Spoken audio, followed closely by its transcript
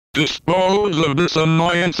Dispose of this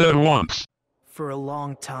annoyance at once. For a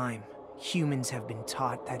long time, humans have been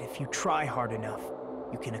taught that if you try hard enough,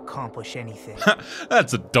 you can accomplish anything.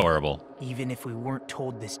 That's adorable. Even if we weren't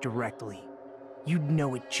told this directly, you'd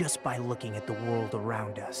know it just by looking at the world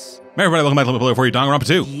around us. Hey everybody, welcome back to LMPTFY for you, Danganronpa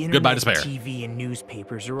 2. The Goodbye, internet, despair. TV, and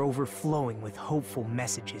newspapers are overflowing with hopeful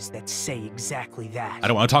messages that say exactly that. I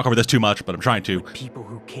don't want to talk over this too much, but I'm trying to. But people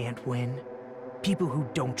who can't win, people who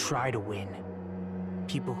don't try to win,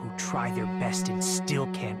 people who try their best and still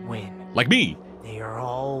can't win. Like me. They are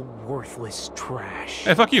all worthless trash.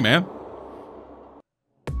 Hey, fuck you, man.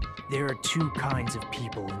 There are two kinds of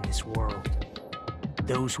people in this world.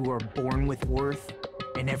 Those who are born with worth,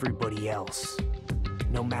 and everybody else.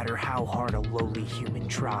 No matter how hard a lowly human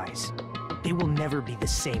tries, they will never be the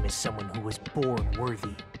same as someone who was born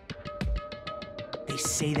worthy. They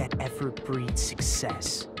say that effort breeds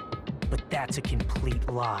success, but that's a complete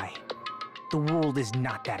lie. The world is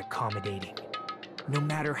not that accommodating. No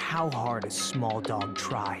matter how hard a small dog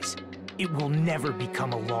tries, it will never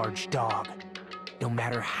become a large dog. No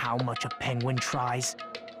matter how much a penguin tries,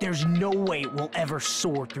 there's no way it will ever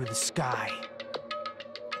soar through the sky.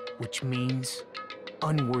 Which means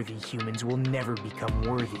unworthy humans will never become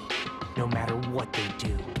worthy, no matter what they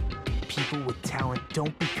do. People with talent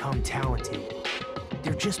don't become talented.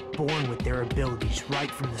 They're just born with their abilities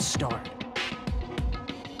right from the start.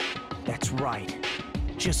 That's right,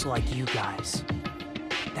 just like you guys.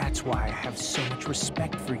 That's why I have so much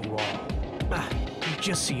respect for you all.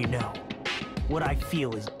 Just so you know, what I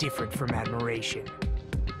feel is different from admiration.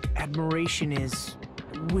 Admiration is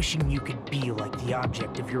wishing you could be like the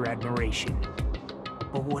object of your admiration.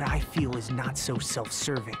 But what I feel is not so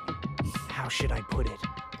self-serving. How should I put it?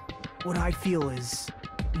 What I feel is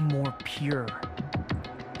more pure.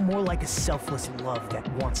 More like a selfless love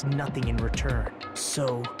that wants nothing in return.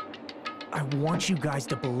 So, I want you guys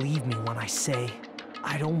to believe me when I say,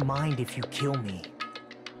 I don't mind if you kill me.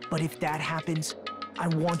 But if that happens, I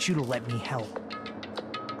want you to let me help.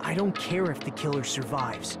 I don't care if the killer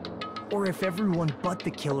survives, or if everyone but the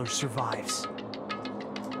killer survives.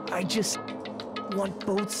 I just want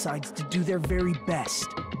both sides to do their very best.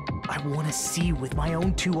 I want to see with my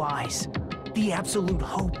own two eyes the absolute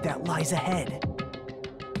hope that lies ahead.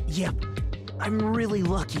 Yep, I'm really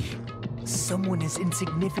lucky. Someone as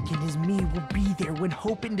insignificant as me will be there when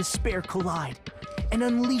hope and despair collide and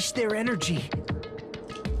unleash their energy.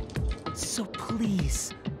 So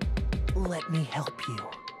please, let me help you.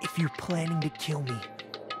 If you're planning to kill me,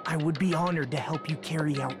 I would be honored to help you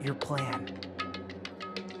carry out your plan.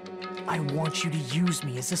 I want you to use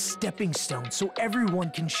me as a stepping stone so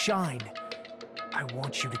everyone can shine. I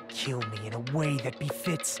want you to kill me in a way that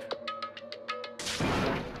befits...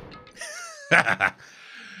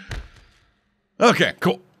 Okay,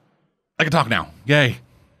 cool. I can talk now. Yay.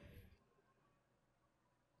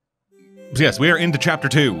 So yes, we are into chapter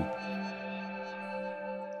 2.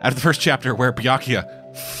 After the first chapter where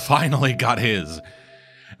Byakuya finally got his.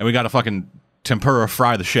 And we got to fucking tempura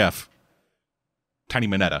fry the chef. Tiny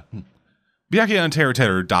Mineta. Byakuya and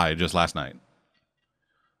Teru died just last night.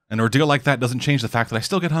 An ordeal like that doesn't change the fact that I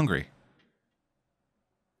still get hungry.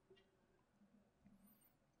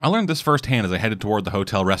 I learned this firsthand as I headed toward the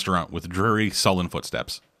hotel restaurant with dreary, sullen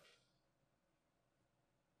footsteps.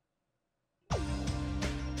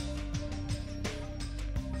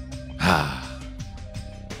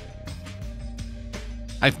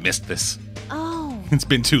 I've missed this. Oh. It's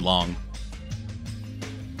been too long.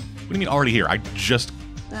 What do you mean already here?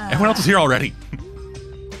 Everyone else is here already.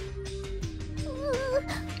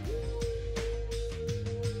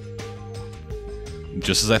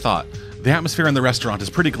 Just as I thought. The atmosphere in the restaurant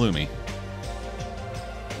is pretty gloomy.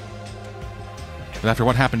 But after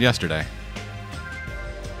what happened yesterday,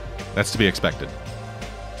 that's to be expected.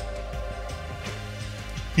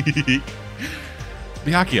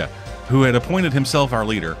 Byakuya, who had appointed himself our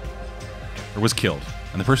leader, was killed,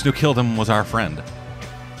 and the person who killed him was our friend.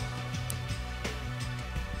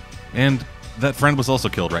 And that friend was also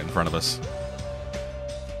killed right in front of us.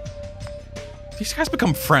 These guys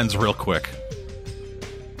become friends real quick.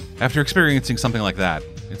 After experiencing something like that,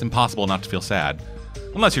 it's impossible not to feel sad.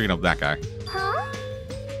 Unless you're, that guy. Huh?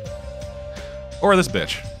 Or this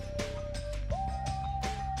bitch.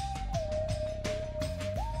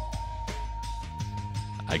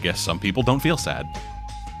 I guess some people don't feel sad.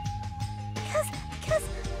 Cause...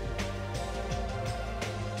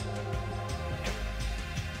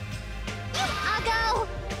 I'll go!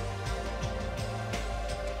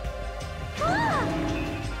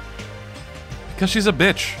 Because she's a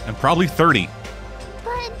bitch, and probably 30.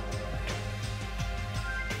 But...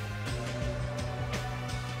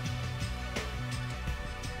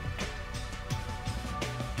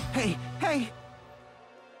 Hey, hey!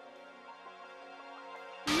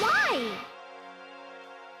 Why?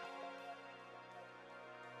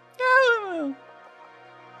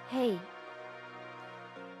 Hey.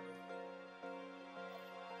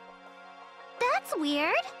 That's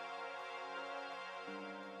weird.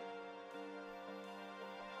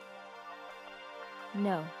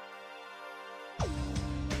 No.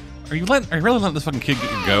 Are you really letting this fucking kid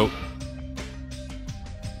go?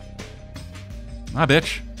 My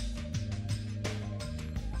bitch.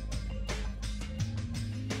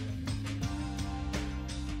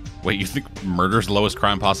 Wait, you think murder's the lowest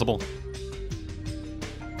crime possible?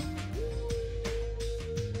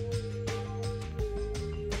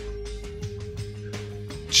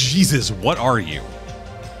 Jesus, what are you?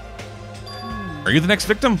 Are you the next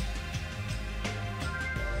victim?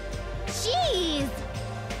 Jeez.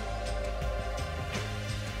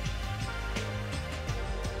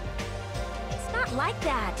 It's not like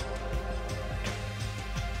that.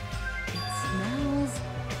 It smells.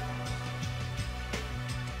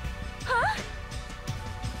 Huh?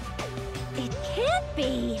 It can't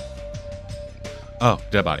be. Oh,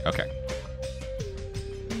 dead body. Okay.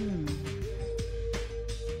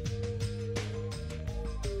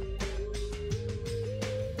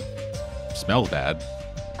 Smells bad.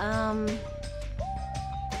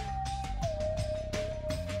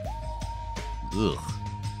 Ugh.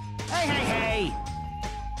 Hey, hey, hey!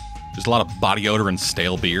 Just a lot of body odor and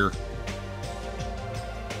stale beer.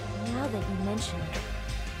 Now that you mention it.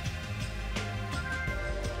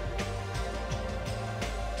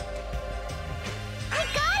 I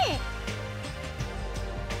got it!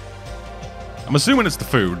 I'm assuming it's the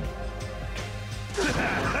food.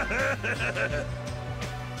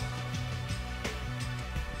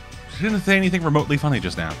 She didn't say anything remotely funny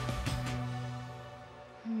just now.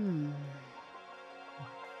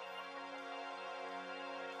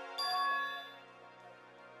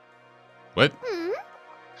 What?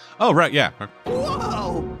 Oh, right, yeah.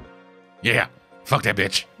 Whoa! Yeah, fuck that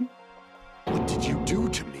bitch. What did you do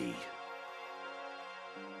to me?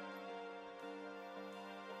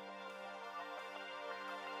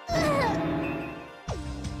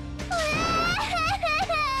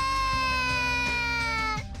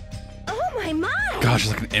 Oh my! Gosh,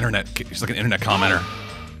 she's like an internet commenter.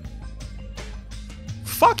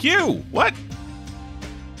 Fuck you! What?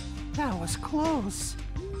 That was close.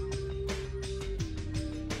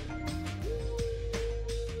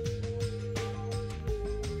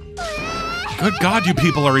 Good God, you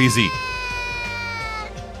people are easy.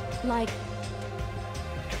 Like.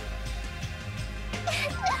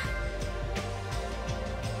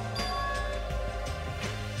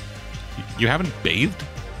 You haven't bathed?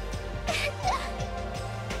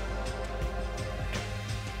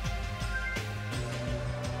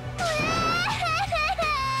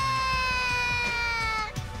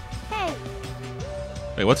 Hey.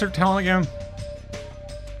 Wait, what's her talent again?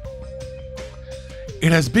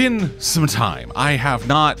 It has been some time. I have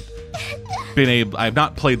not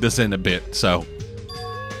played this in a bit, so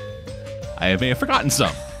I may have forgotten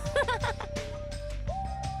some.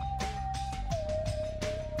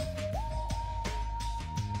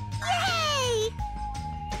 Yay!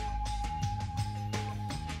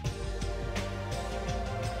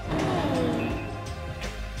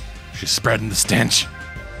 She's spreading the stench.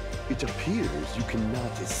 It appears you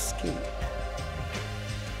cannot escape.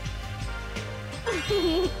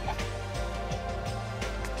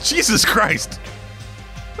 Jesus Christ!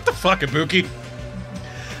 What the fuck, Ibuki?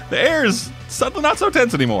 The air is suddenly not so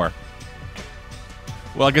tense anymore.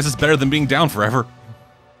 Well, I guess it's better than being down forever.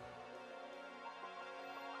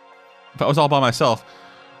 If I was all by myself,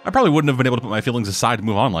 I probably wouldn't have been able to put my feelings aside to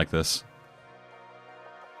move on like this.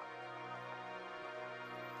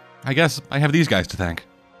 I guess I have these guys to thank.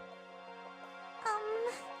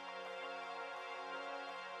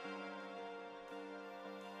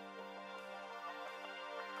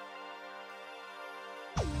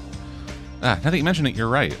 Ah, now that you mention it, you're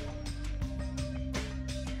right.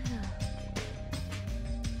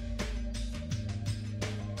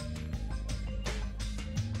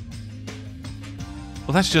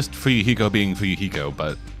 Well, that's just Fuyuhiko being Fuyuhiko,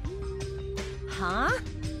 but... Huh?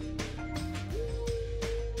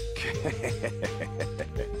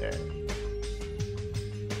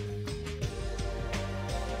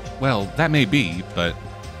 Well, that may be, but...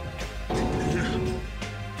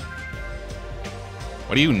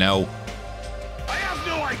 What do you know? I have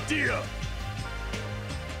no idea!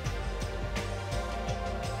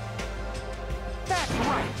 That's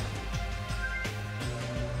right.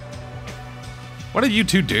 What did you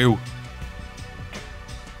two do?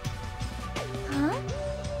 Huh?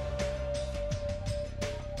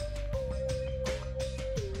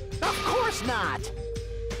 course not.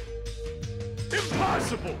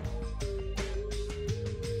 Impossible!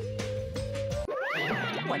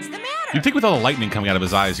 What's the matter? You'd think with all the lightning coming out of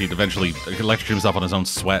his eyes, he'd eventually electrocute himself on his own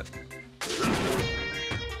sweat.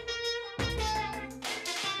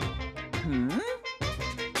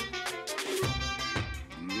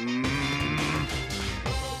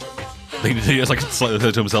 He just like slightly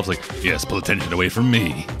said to himself, like, yes, pull attention away from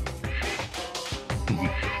me.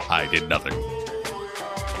 I did nothing.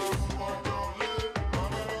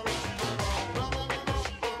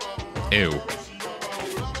 Ew.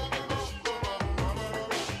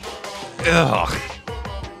 Ugh.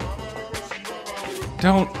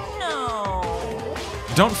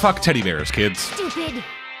 Don't fuck teddy bears, kids. Stupid.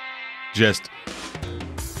 Just,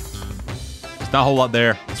 there's not a whole lot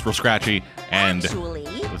there. It's real scratchy, and Actually,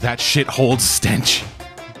 that shit holds stench.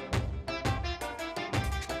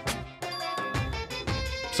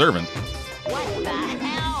 Servant. what the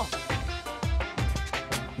hell?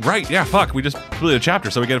 Right, yeah, fuck. We just completed a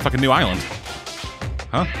chapter, so we get a fucking new island.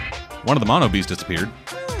 Huh? One of the mono beasts disappeared.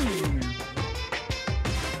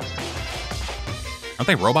 Aren't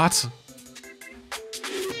they robots?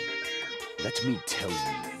 Let me tell you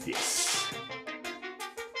this.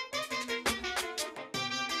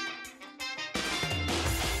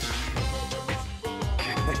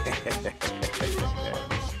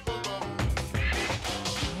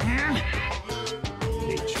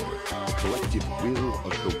 Nature, the collective will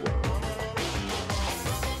of the world.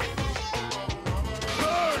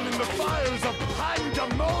 Burn in the fires of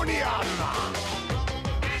pandemonium!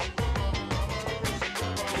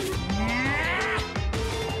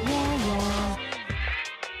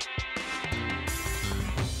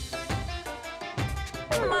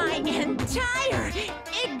 My entire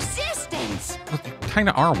existence. Well, they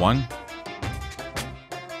kinda are one.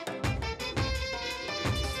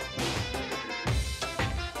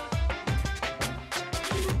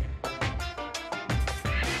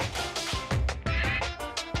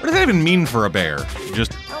 What does that even mean for a bear?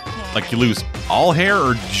 Just, Okay. like, you lose all hair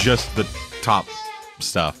or just the top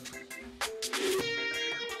stuff?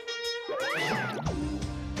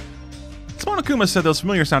 Monokuma said those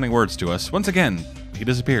familiar sounding words to us. Once again, he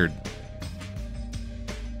disappeared.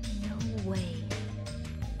 No way.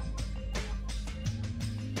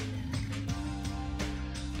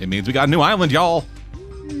 It means we got a new island, y'all.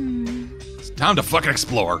 It's time to fucking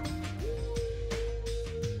explore.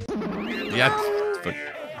 Yeah. But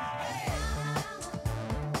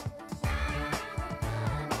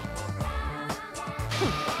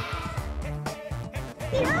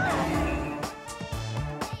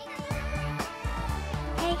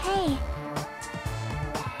Hey, hey.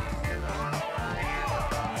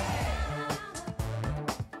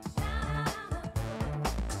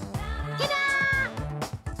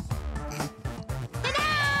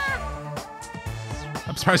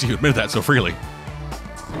 I'm surprised you admitted that so freely.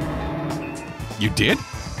 You did?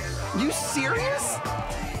 You serious?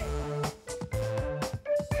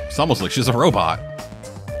 It's almost like she's a robot.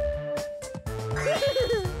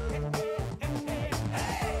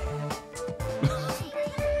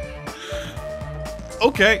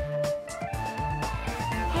 Okay.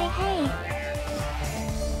 Hey, hey.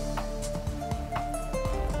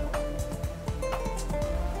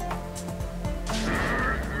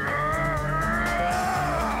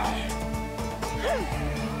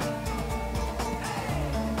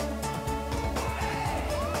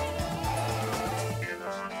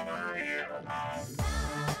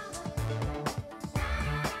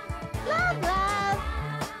 Love, love.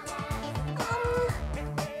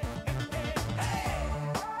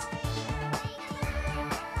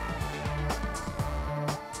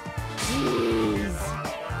 Jeez.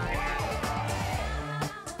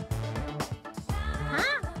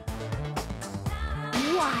 Huh?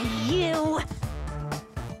 Why, you?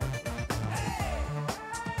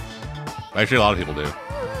 Actually, a lot of people do.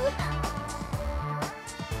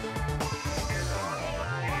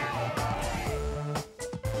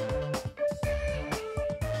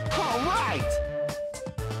 All right.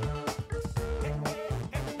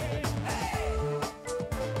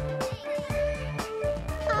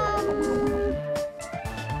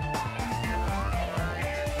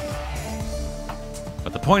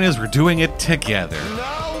 But the point is, we're doing it together.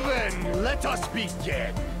 Now then, let us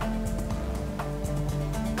begin.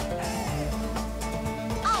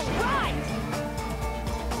 All right.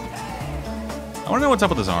 I want to know what's up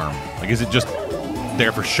with his arm. Like, is it just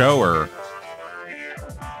there for show, or...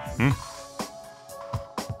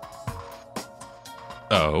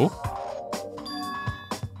 Oh.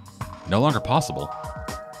 No longer possible.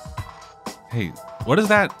 Hey, what is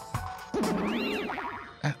that?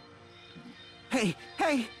 Hey,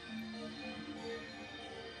 hey.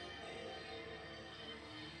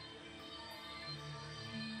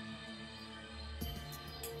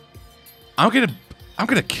 I'm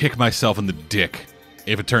gonna kick myself in the dick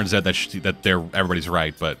if it turns out that everybody's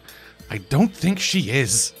right, but I don't think she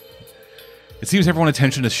is. It seems everyone's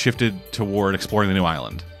attention has shifted toward exploring the new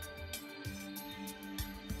island.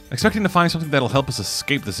 Expecting to find something that'll help us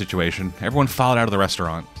escape the situation, everyone filed out of the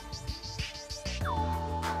restaurant.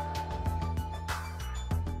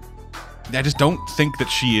 I just don't think that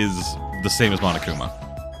she is the same as Monokuma.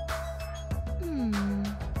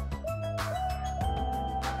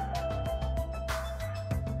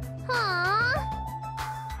 Huh?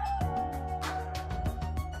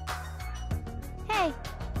 Hey.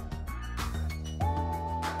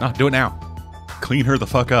 No, do it now. Clean her the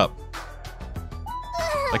fuck up.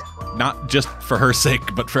 Like, not just for her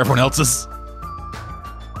sake, but for everyone else's.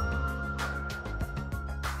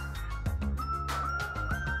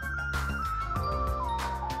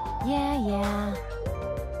 Yeah.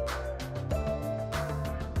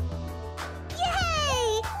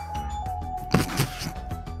 Yay!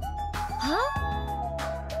 Huh?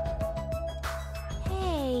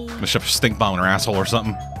 Hey. Gonna shove a stink bomb in her asshole or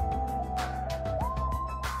something.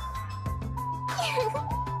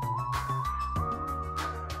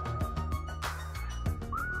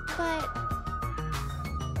 But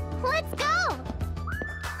let's go.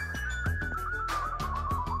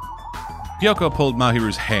 Kyoko pulled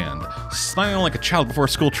Mahiru's hand, smiling like a child before a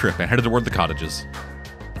school trip, and headed toward the cottages.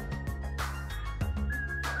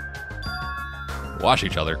 Wash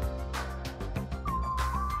each other.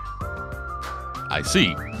 I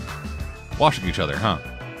see. Washing each other, huh?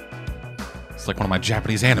 It's like one of my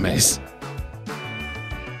Japanese animes.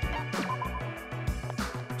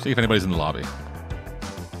 See if anybody's in the lobby.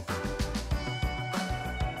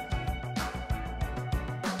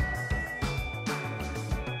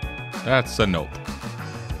 That's a nope.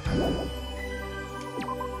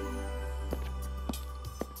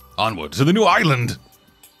 Onward to the new island!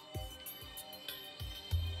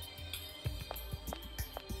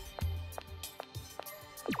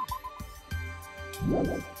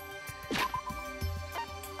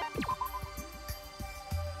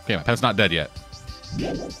 Okay, my pet's not dead yet.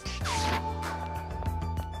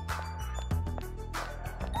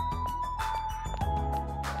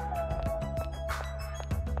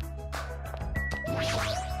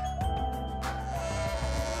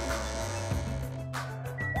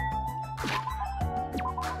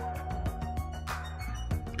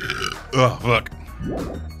 Oh, fuck.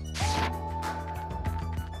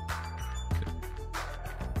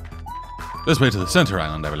 This way to the center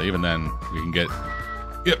island, I believe, and then we can get...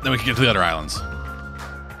 Yep, then we can get to the other islands.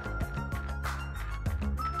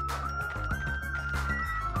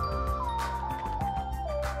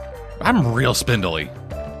 I'm real spindly.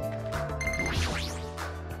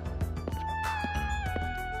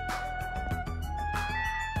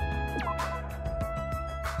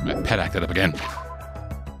 My pet acted up again.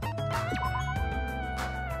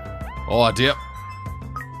 Oh, dip.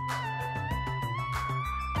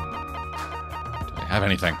 Do I have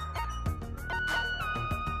anything?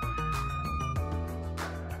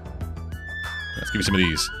 Let's give me some of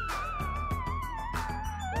these.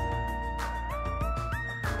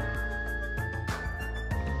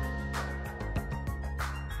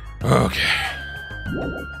 Okay.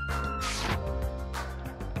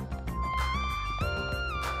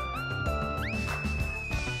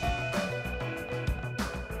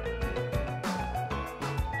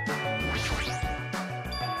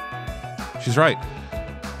 She's right.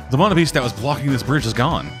 The Mono Beast that was blocking this bridge is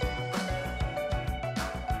gone.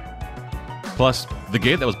 Plus, the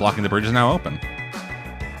gate that was blocking the bridge is now open.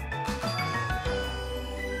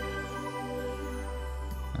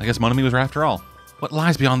 I guess Monomi was right after all. What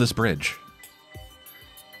lies beyond this bridge?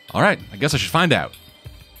 Alright, I guess I should find out.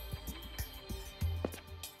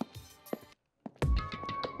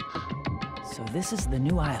 So this is the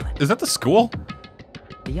new island. Is that the school?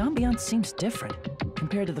 The ambiance seems different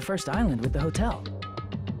compared to the first island with the hotel.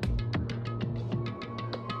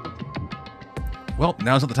 Well,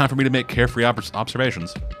 now's not the time for me to make carefree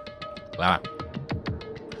observations. There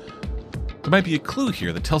might be a clue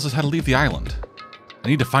here that tells us how to leave the island. I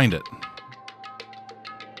need to find it.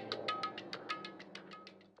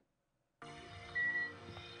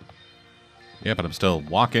 Yeah, but I'm still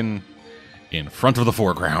walking in front of the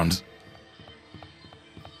foreground.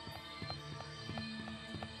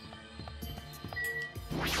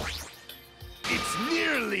 It's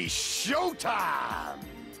nearly showtime!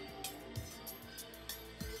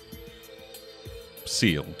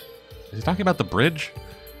 Seal. Is he talking about the bridge?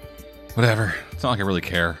 Whatever. It's not like I really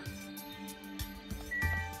care.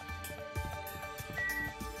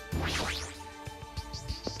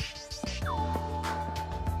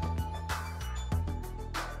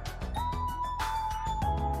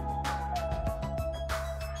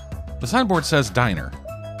 The signboard says diner.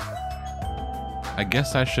 I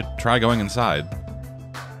guess I should try going inside.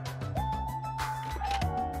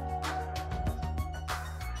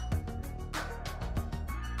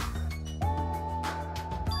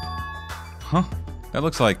 Huh? That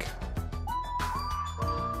looks like...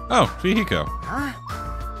 Oh, Fuyuhiko. Huh?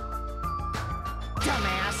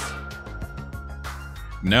 Dumbass.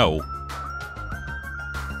 No.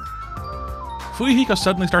 Fuyuhiko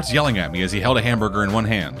suddenly starts yelling at me as he held a hamburger in one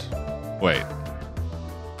hand. Wait.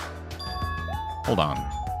 Hold on.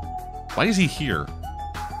 Why is he here?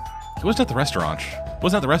 He wasn't at the restaurant.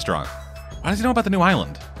 Wasn't at the restaurant. Why does he know about the new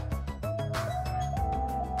island?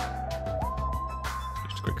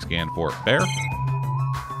 Just a quick scan for bear.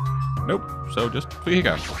 Nope. So just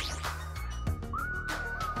Fuyuhiko.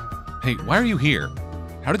 Hey, why are you here?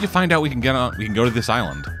 How did you find out we can get on? We can go to this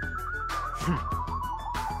island?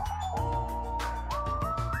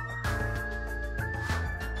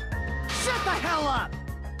 Shut the hell up!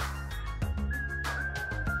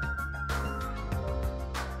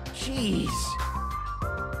 Jeez.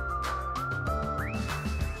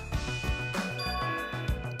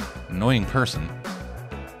 Annoying person.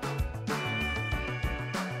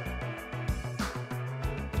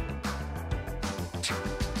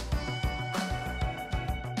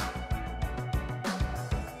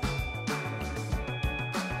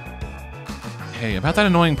 Hey, about that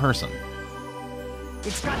annoying person.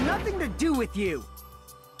 It's got nothing to do with you.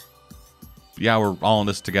 Yeah, we're all in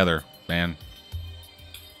this together, man.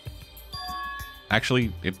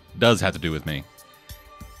 Actually, it does have to do with me.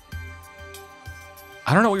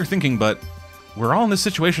 I don't know what you're thinking, but we're all in this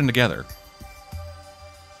situation together.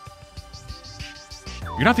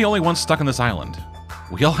 You're not the only one stuck on this island.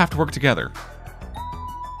 We all have to work together.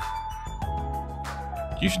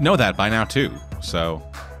 You should know that by now, too, so...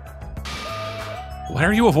 Why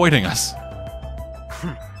are you avoiding us?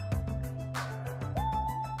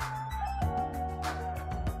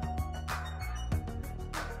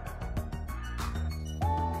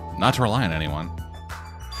 Not to rely on anyone.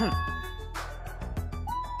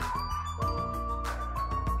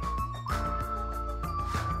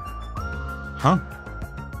 Huh?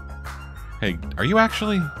 Hey, are you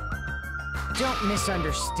actually... Don't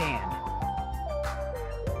misunderstand.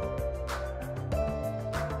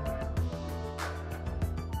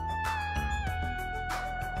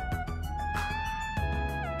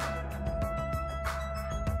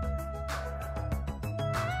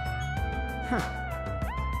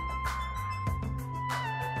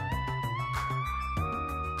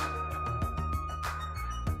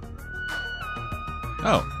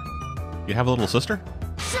 Oh. You have a little sister?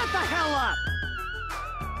 Shut the hell up!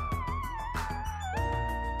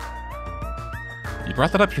 You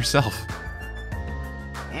brought that up yourself.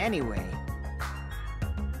 Anyway.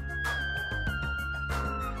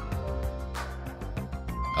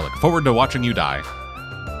 I look forward to watching you die.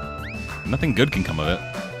 Nothing good can come of it.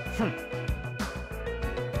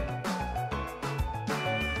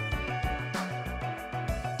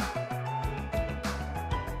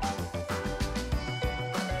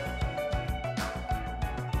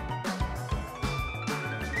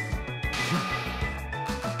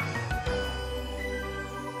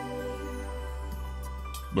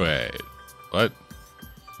 Wait, what?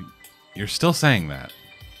 You're still saying that?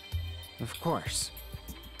 Of course.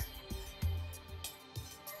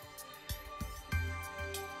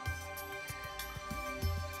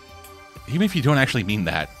 Even if you don't actually mean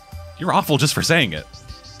that, you're awful just for saying it.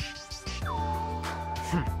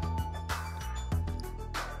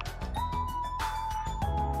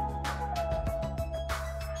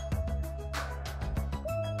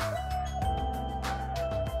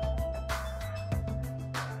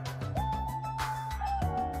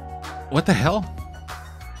 What the hell?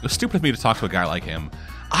 It was stupid of me to talk to a guy like him.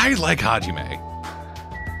 I like Hajime.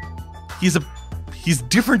 He's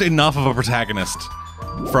different enough of a protagonist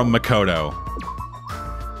from Makoto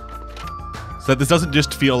so that this doesn't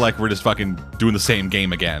just feel like we're just fucking doing the same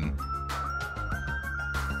game again.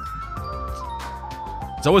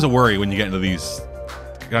 It's always a worry when you get into these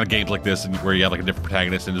kind of games like this and where you have like a different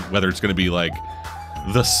protagonist and whether it's going to be like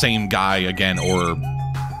the same guy again or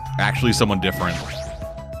actually someone different.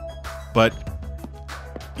 But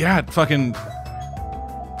yeah, fucking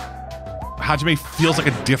Hajime feels like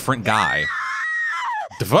a different guy.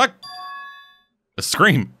 The fuck? A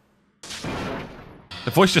scream.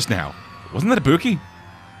 The voice just now. Wasn't that Ibuki?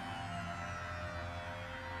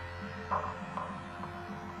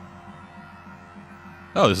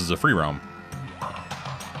 Oh, this is a free roam.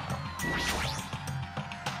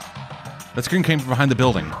 That scream came from behind the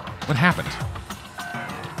building. What happened?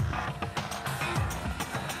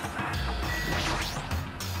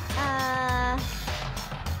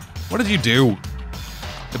 What did you do?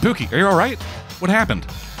 Ibuki, are you alright? What happened?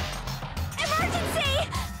 Emergency!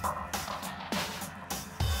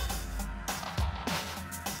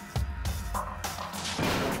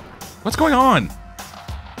 What's going on?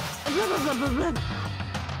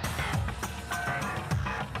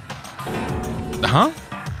 Huh?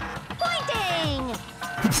 Pointing!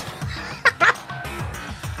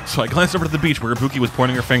 So I glanced over to the beach where Ibuki was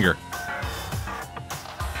pointing her finger.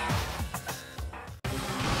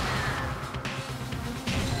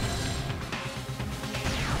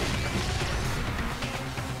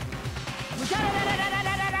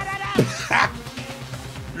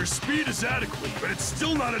 Your speed is adequate, but it's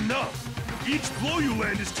still not enough. Each blow you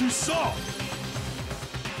land is too soft.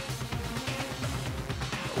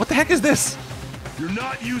 What the heck is this? You're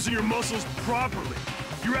not using your muscles properly.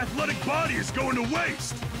 Your athletic body is going to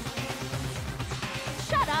waste.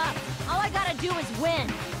 Shut up! All I gotta do is win.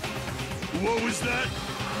 What was that?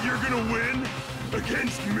 You're gonna win?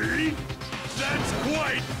 Against me? That's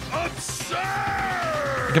quite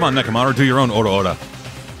absurd! Come on, Nekomaru, do your own Ora Ora.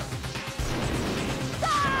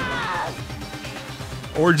 Ah!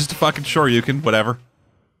 Or just a fucking Shoryuken, whatever.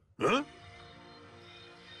 Huh?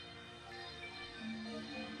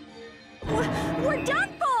 We're done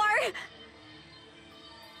for!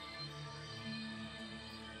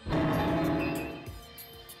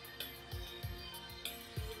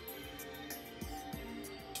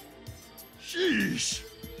 Sheesh.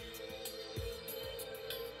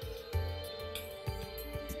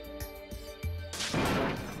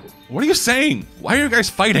 What are you saying? Why are you guys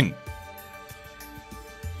fighting?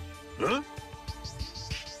 Huh?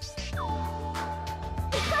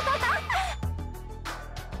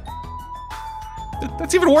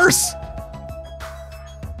 That's even worse.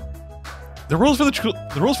 The rules for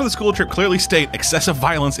the school trip clearly state excessive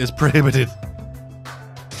violence is prohibited.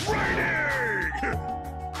 Training!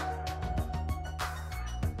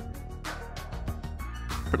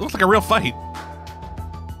 But it looks like a real fight.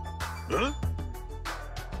 Huh?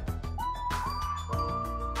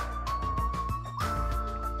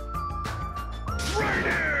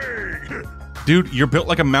 Training! Dude, you're built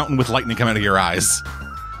like a mountain with lightning coming out of your eyes.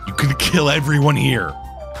 You could kill everyone here.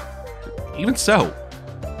 Even so,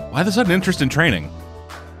 why the sudden interest in training?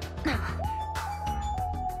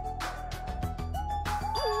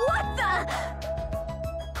 What the?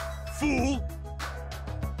 Fool!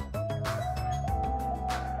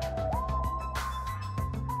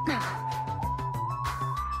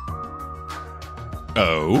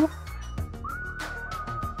 Oh?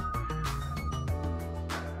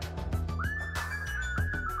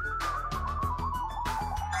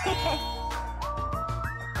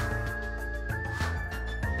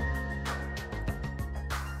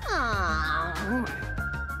 Aw.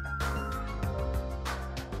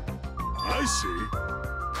 I see.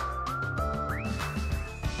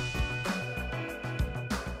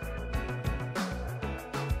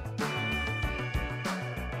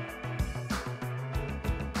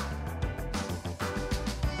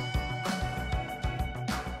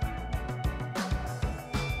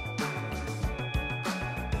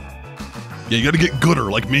 Yeah, you gotta get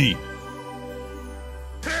gooder like me.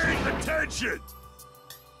 Pay attention!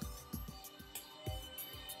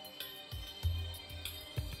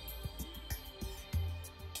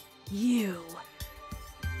 You.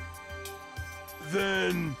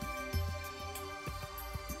 Then...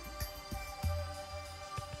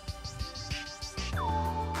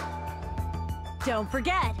 Don't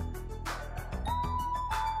forget.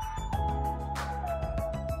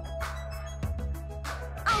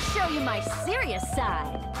 I'll show you my serious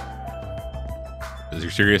side. Is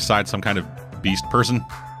your serious side some kind of beast person?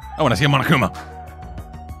 Oh, and I see a Monokuma.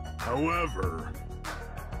 However...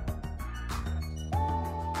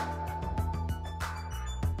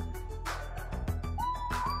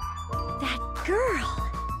 That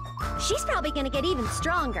girl. She's probably gonna get even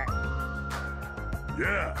stronger.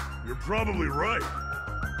 Yeah, you're probably right.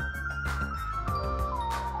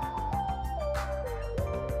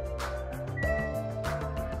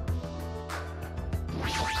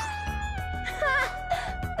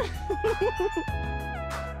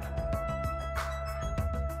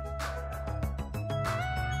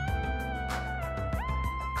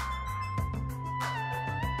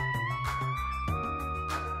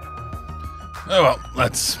 Oh well,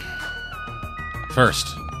 let's...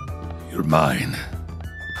 First, you're mine.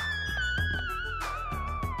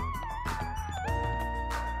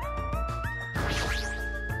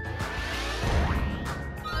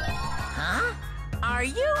 Huh? Are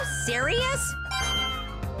you serious?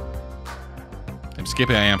 I'm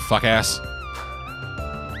skipping, I am, fuck ass.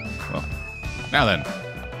 Well, now then.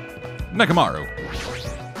 Nekomaru.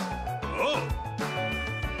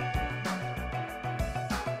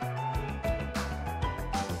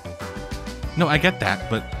 No, I get that,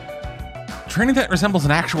 but training that resembles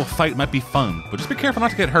an actual fight might be fun, but just be careful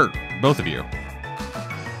not to get hurt, both of you.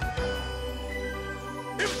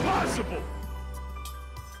 Impossible!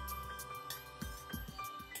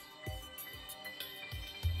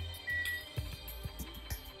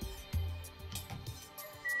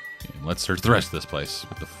 Let's search the rest of this place.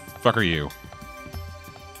 What the fuck are you?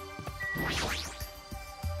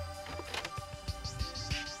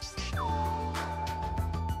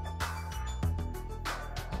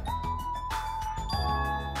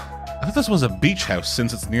 I thought this was a beach house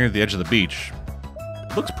since it's near the edge of the beach.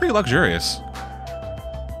 It looks pretty luxurious.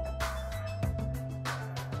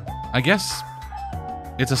 I guess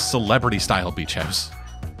it's a celebrity-style beach house.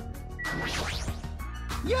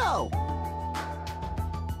 Yo!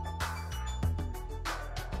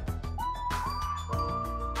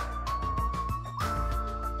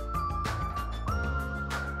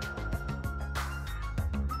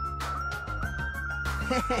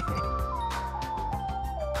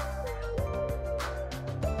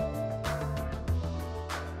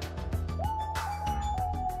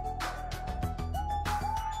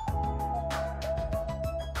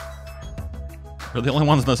 We're the only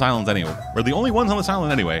ones on this island anyway. We're the only ones on this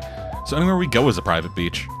island anyway. So anywhere we go is a private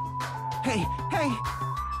beach. Hey, hey!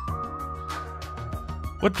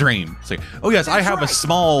 What dream? Say, oh yes, I That's have a right.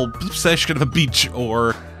 small section of a beach,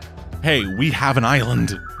 or hey, we have an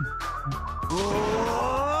island.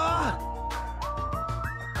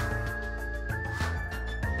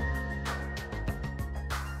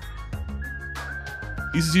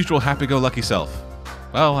 He's his usual happy-go-lucky self.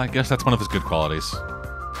 Well, I guess that's one of his good qualities.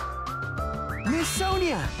 Miss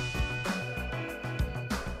Sonia!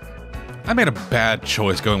 I made a bad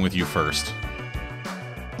choice going with you first.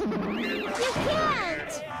 You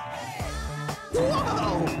can't!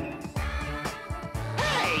 Whoa!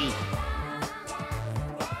 Hey!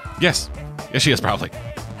 Yes. Yes, she is, probably.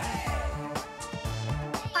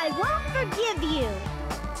 I won't forgive you!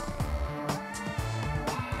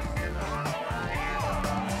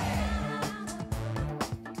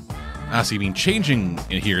 Ah, so you mean changing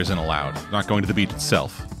in here isn't allowed, not going to the beach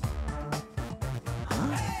itself.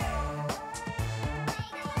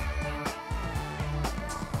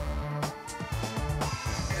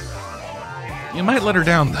 You might let her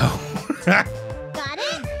down, though. Got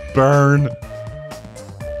it? Burn.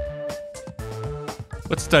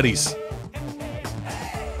 What studies?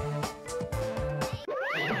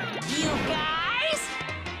 You guys?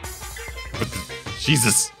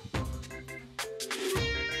 Jesus.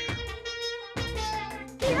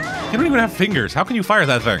 You don't even have fingers. How can you fire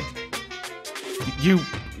that thing? You...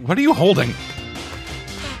 What are you holding?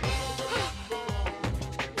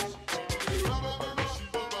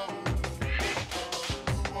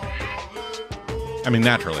 I mean,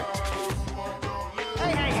 naturally.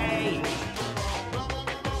 Hey, hey, hey!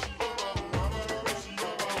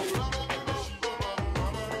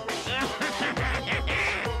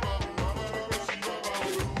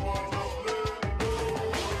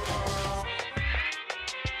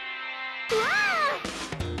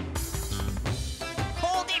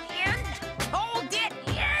 Hold it in! Hold it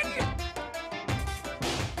in!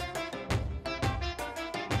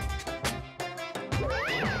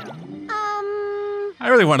 I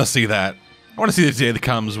really want to see that. I want to see the day that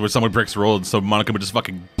comes where someone breaks the rule and so Monica just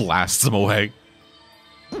fucking blasts them away.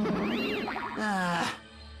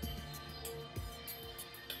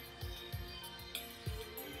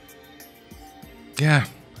 Yeah,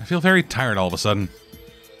 I feel very tired all of a sudden.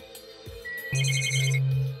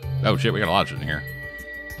 Oh shit, we got a lot of shit in here.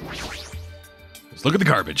 Let's look at the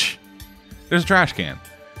garbage. There's a trash can.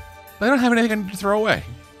 But I don't have anything I need to throw away.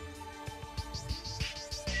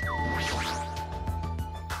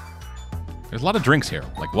 There's a lot of drinks here,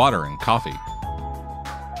 like water and coffee.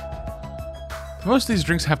 Most of these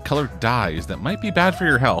drinks have colored dyes that might be bad for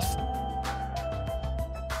your health.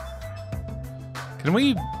 Can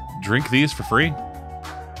we drink these for free?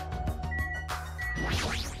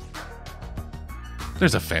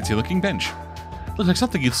 There's a fancy-looking bench. Looks like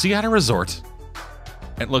something you'd see at a resort.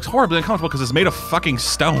 It looks horribly uncomfortable because it's made of fucking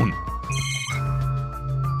stone.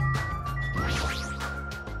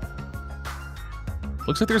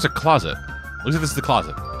 Looks like there's a closet. Looks like this is the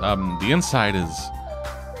closet. The inside is...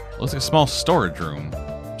 looks like a small storage room.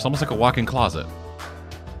 It's almost like a walk-in closet.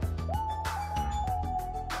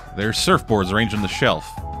 There's surfboards arranged on the shelf.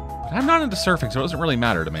 But I'm not into surfing, so it doesn't really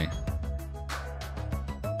matter to me.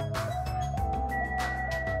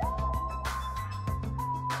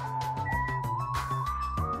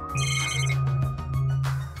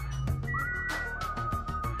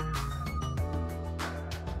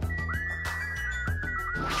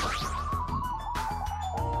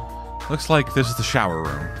 Looks like this is the shower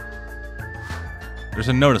room. There's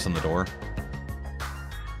a notice on the door.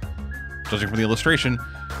 Judging from the illustration,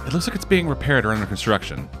 it looks like it's being repaired or under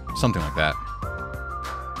construction. Something like that.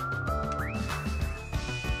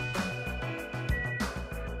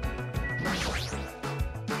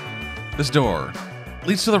 This door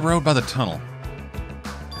leads to the road by the tunnel.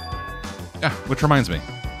 Ah, which reminds me.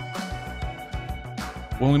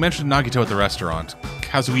 When we mentioned Nagito at the restaurant,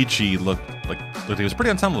 Kazuichi looked like he was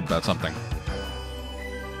pretty unsettled about something.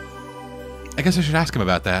 I guess I should ask him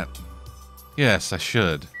about that. Yes, I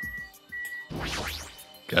should.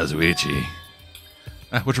 Kazuichi.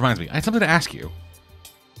 Which reminds me, I had something to ask you.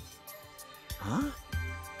 Huh?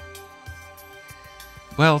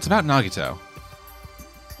 Well, it's about Nagito.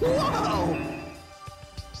 Whoa!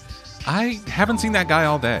 I haven't seen that guy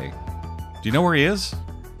all day. Do you know where he is?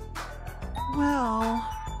 Well...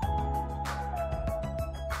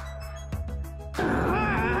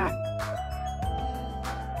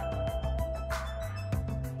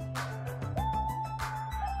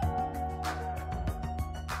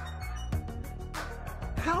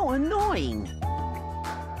 How annoying!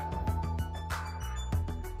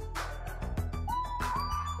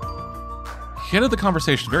 He ended the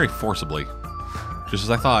conversation very forcibly. Just as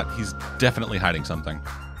I thought, he's definitely hiding something.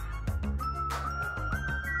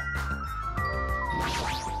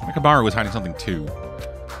 Mikabaru was hiding something too.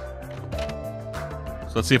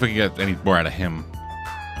 So let's see if we can get any more out of him.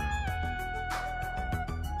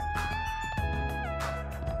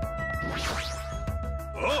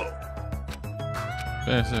 Oh!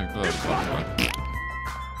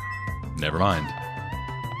 Never mind.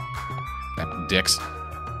 Dicks.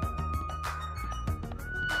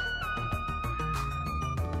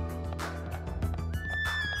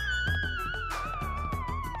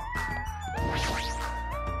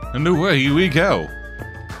 And away we go.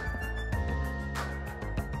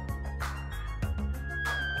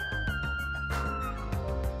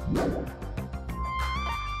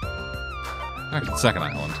 Back to the second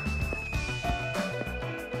island.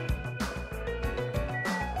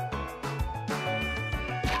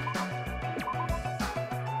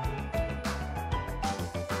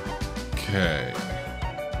 Okay.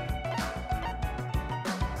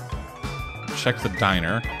 Check the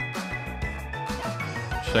diner.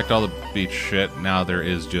 Checked all the beach shit. Now there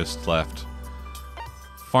is just left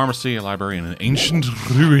pharmacy, a library, and an ancient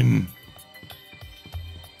ruin.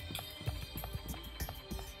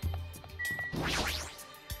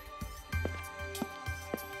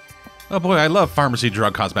 Oh boy, I love pharmacy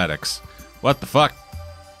drug cosmetics. What the fuck?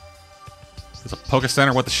 It's a Poke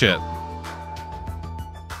Center, what the shit?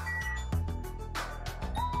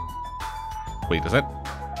 Wait, is that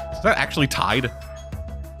actually Tide?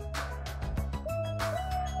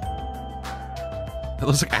 That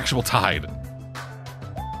looks like actual Tide.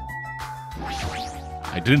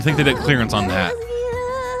 I didn't think they did clearance on that.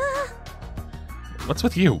 What's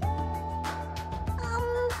with you?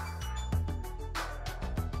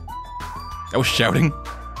 I was shouting.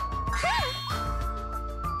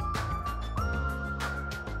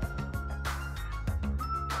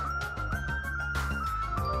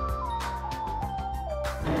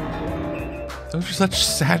 Those are such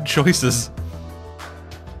sad choices.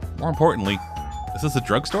 More importantly, is this a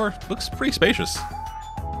drugstore? Looks pretty spacious.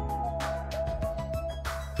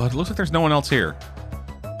 But it looks like there's no one else here.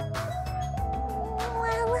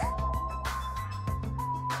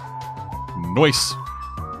 Nice.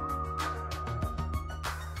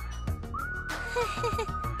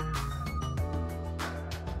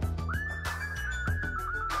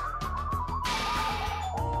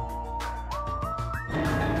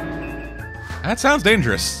 That sounds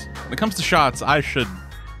dangerous. When it comes to shots, I should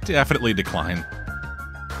definitely decline.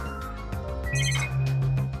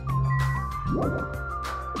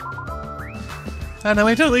 I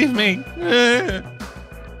know, don't leave me.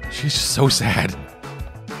 She's just so sad.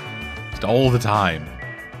 Just all the time.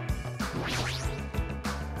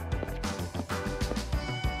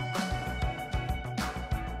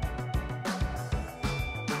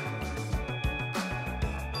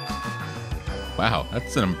 Wow,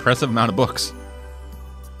 that's an impressive amount of books.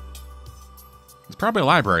 It's probably a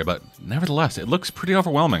library, but nevertheless, it looks pretty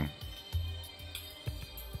overwhelming.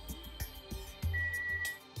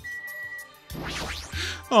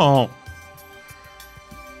 Oh.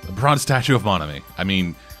 The bronze statue of Monami. I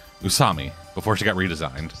mean, Usami, before she got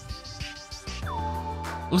redesigned.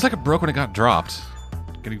 Looks like it broke when it got dropped.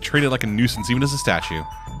 Getting treated like a nuisance even as a statue.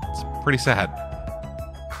 It's pretty sad.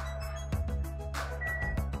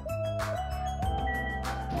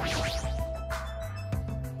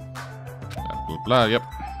 Blah, blah, yep.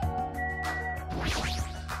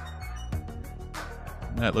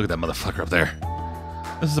 Look at that motherfucker up there.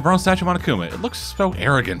 This is the bronze statue of Monokuma. It looks so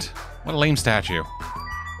arrogant. What a lame statue.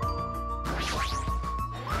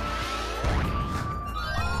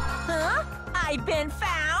 Huh? I've been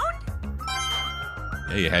found?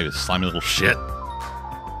 Yeah, you have, you slimy little shit.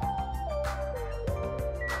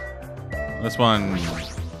 This one...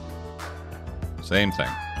 same thing.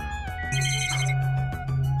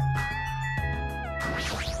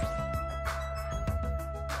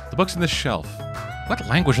 The books in this shelf. What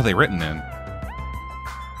language are they written in?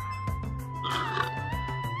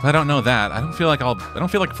 If I don't know that, I don't feel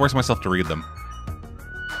like forcing myself to read them.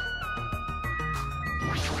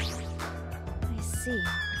 I see.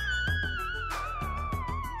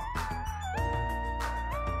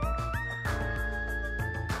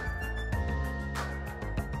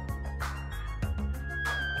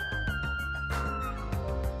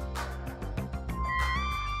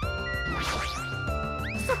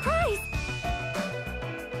 Surprise!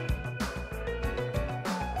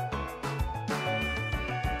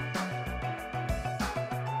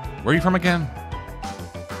 Where are you from again?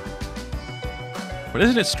 But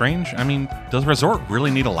isn't it strange? I mean, does a resort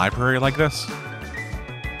really need a library like this?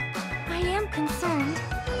 I am concerned.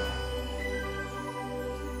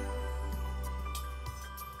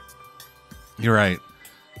 You're right.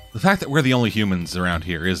 The fact that we're the only humans around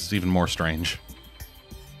here is even more strange.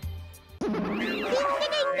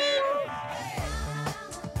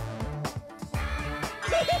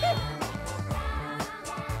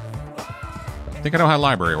 I think I know how a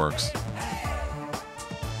library works.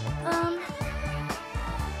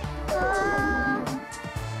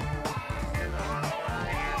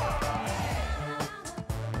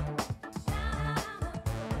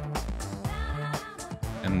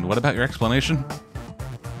 And what about your explanation?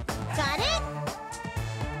 Got it?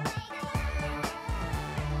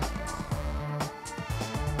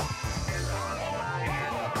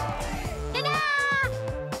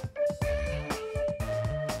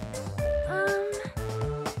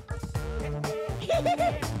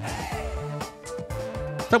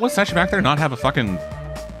 That one statue back there not have a fucking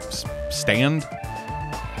stand?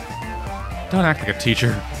 Don't act like a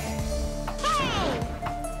teacher.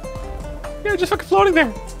 Yeah, just fucking floating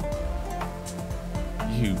there.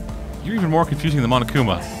 You're even more confusing than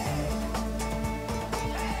Monokuma.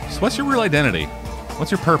 So what's your real identity?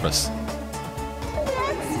 What's your purpose?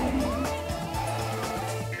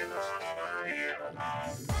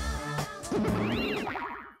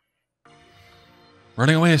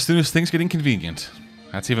 Running away as soon as things get inconvenient.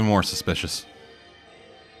 That's even more suspicious.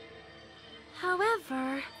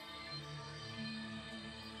 However...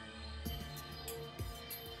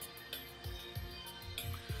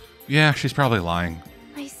 Yeah, she's probably lying.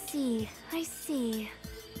 I see. I see.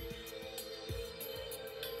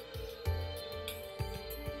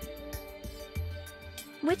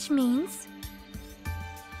 Which means...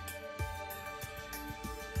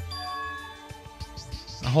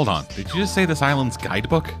 Hold on, did you just say this island's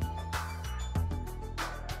guidebook?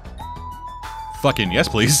 Fucking yes,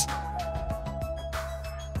 please.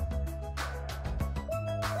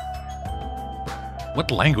 What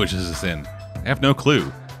language is this in? I have no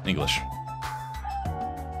clue. English.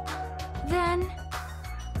 Then...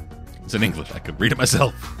 It's in English. I could read it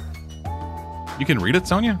myself. You can read it,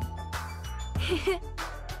 Sonia?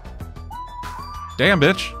 Damn,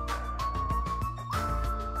 bitch.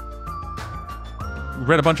 We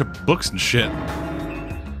read a bunch of books and shit.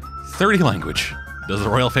 30 language. Does the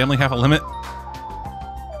royal family have a limit?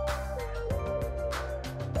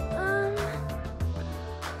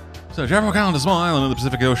 So, Jabberwock Island is a small island in the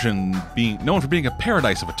Pacific Ocean, being known for being a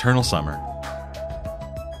paradise of eternal summer.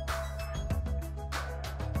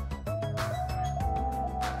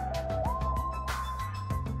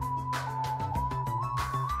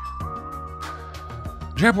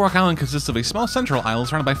 Jabberwock Island consists of a small central island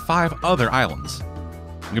surrounded by 5 other islands.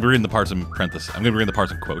 I'm going to be reading the parts in parentheses. I'm going to be reading the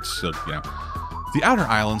parts in quotes, so, you know. The outer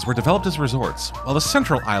islands were developed as resorts, while the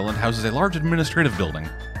central island houses a large administrative building.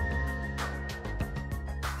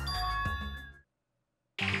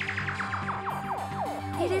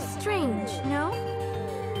 It is strange, no?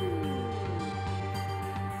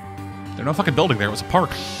 There's no fucking building there, it was a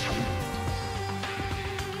park.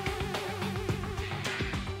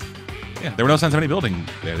 Yeah, there were no signs of any building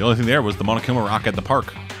there. The only thing there was the Monokuma Rock at the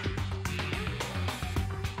park.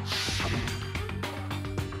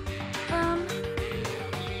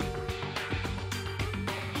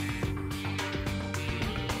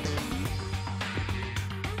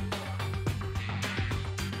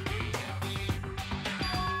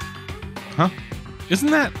 Huh?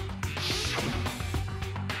 Isn't that...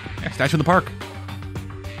 Yeah, statue in the park.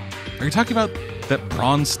 Are you talking about that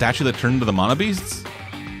bronze statue that turned into the Mana Beasts?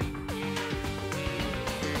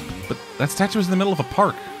 That statue is in the middle of a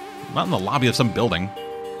park, not in the lobby of some building.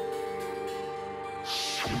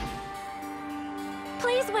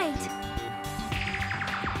 Please wait.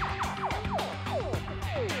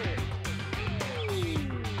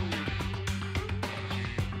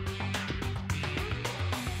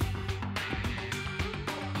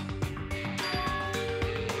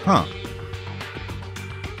 Huh.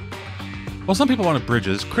 While some people wanted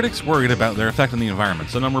bridges, critics worried about their effect on the environment,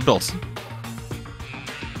 so none were built.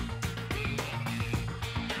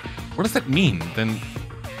 What does that mean? Then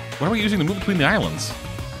what are we using to move between the islands?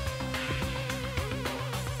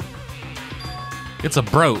 It's a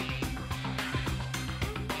boat.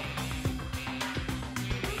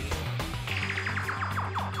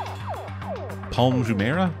 Palm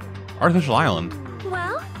Jumeirah? Artificial island.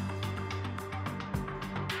 Well,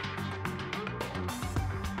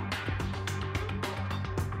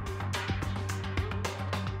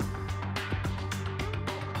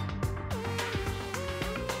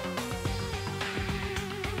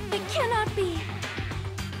 it cannot be.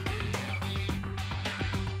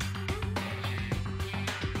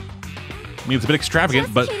 I mean, it's a bit extravagant,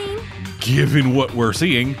 Just but kidding. given what we're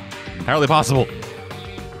seeing, entirely possible.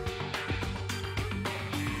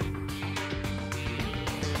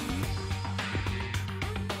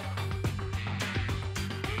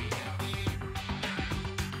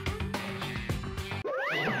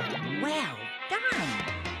 Well done.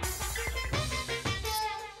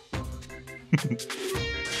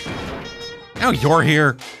 Now you're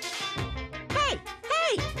here. Hey,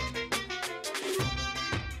 hey!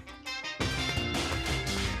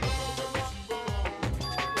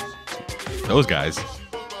 Those guys.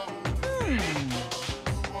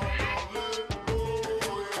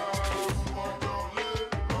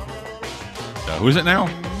 Who is it now?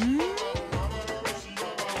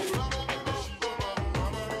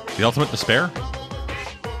 The Ultimate Despair?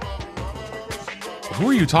 Who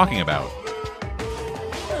are you talking about?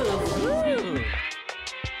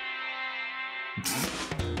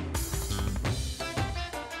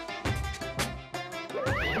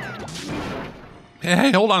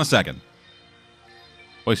 Hey, hold on a second.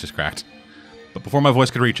 Voice just cracked. But before my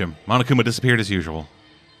voice could reach him, Monokuma disappeared as usual.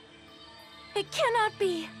 It cannot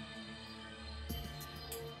be.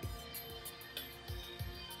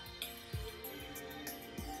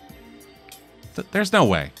 There's no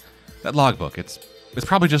way. That logbook, it's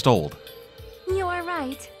probably just old. You are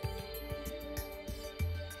right.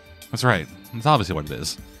 That's right. That's obviously what it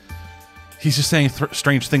is. He's just saying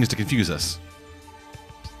strange things to confuse us.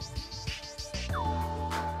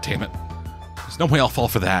 Damn it. There's no way I'll fall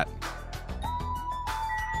for that.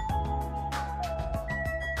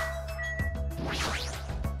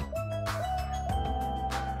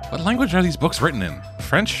 What language are these books written in?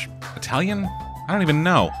 French? Italian? I don't even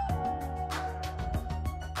know.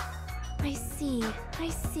 I see. I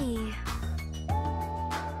see.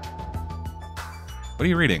 What are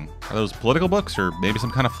you reading? Are those political books or maybe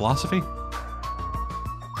some kind of philosophy?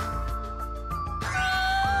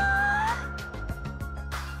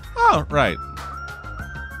 Oh, right.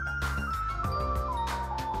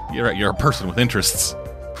 You're right, you're a person with interests.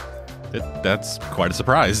 That's quite a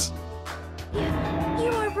surprise. You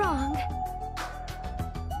are wrong.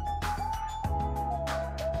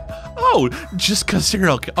 Oh, just because you're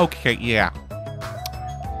okay, yeah.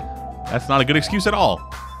 That's not a good excuse at all.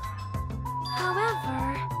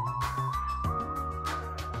 However,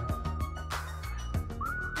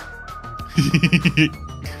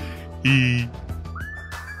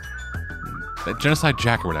 That Genocide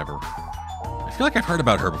Jack or whatever. I feel like I've heard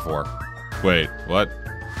about her before. Wait, what?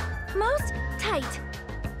 most tight.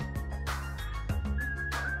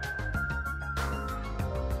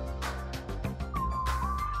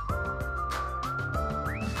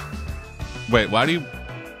 Wait, why do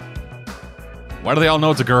they all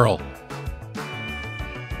know it's a girl?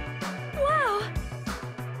 Wow.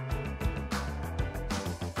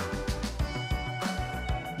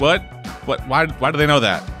 What? Why do they know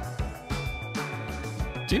that?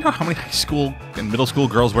 Do you know how many high school and middle school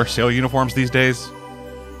girls wear sailor uniforms these days?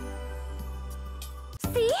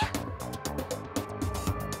 See?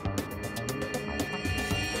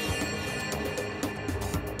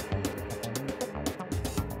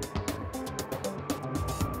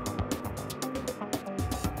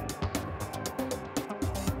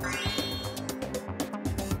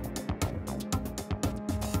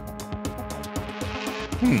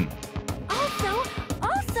 Also,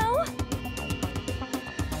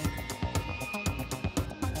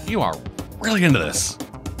 You are really into this.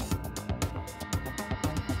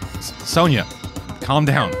 Sonia, calm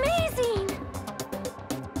down. amazing.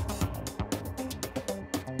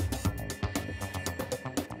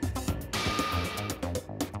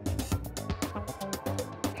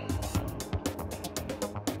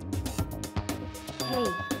 Hey.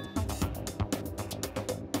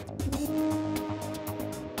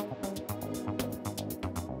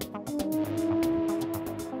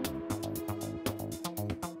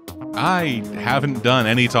 I haven't done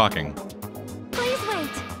any talking. Please wait.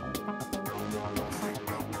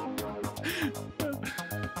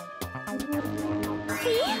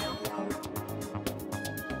 See?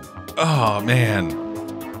 Oh, man.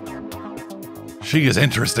 She is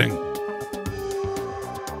interesting.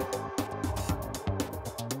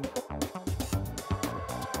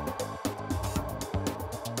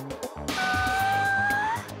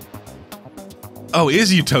 Oh,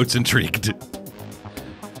 is you totes intrigued?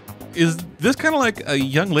 Is this kind of like a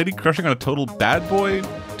young lady crushing on a total bad boy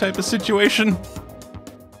type of situation?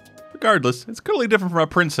 Regardless, it's clearly different from a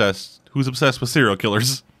princess who's obsessed with serial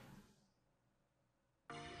killers.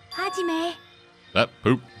 Hajime.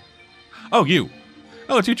 Poop. Oh, you.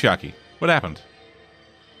 Oh, it's you, Chiaki. What happened?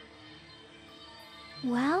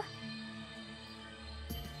 Well,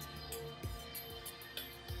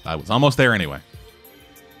 I was almost there anyway.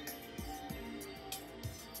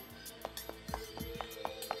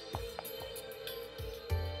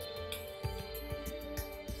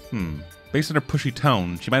 Based on her pushy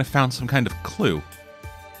tone, she might have found some kind of clue.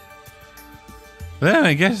 Then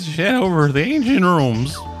I guess she head over to the ancient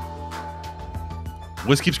rooms.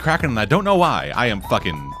 Whiz keeps cracking and I don't know why. I am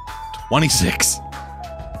fucking 26.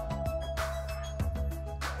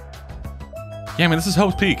 Yeah, man, this is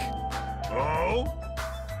Hope's Peak. Oh?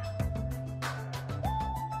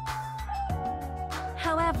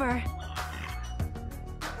 however,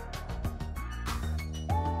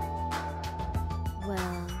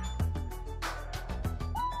 well,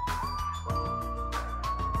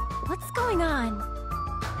 what's going on?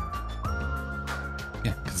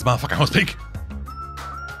 Yeah, because this motherfucker Hope's Peak.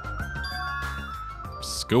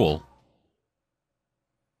 School.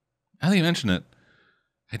 Now that you mention it,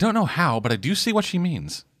 I don't know how, but I do see what she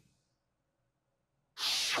means.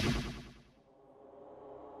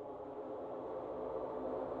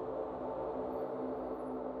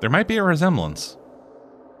 There might be a resemblance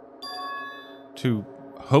to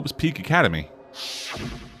Hope's Peak Academy.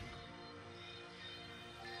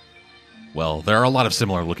 Well, there are a lot of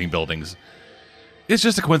similar looking buildings. It's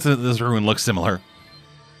just a coincidence that this ruin looks similar.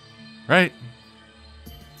 Right?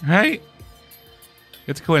 Right?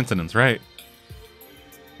 It's a coincidence, right?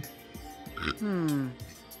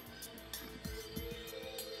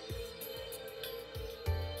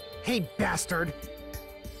 Hey, bastard!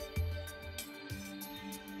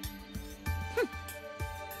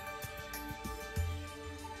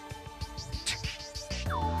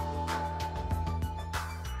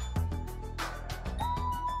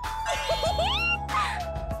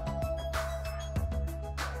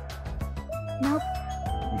 Nope.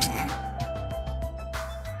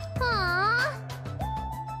 Aww.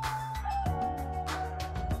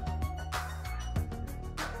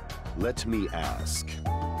 Let me ask.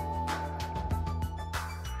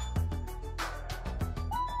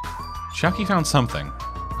 Chucky found something.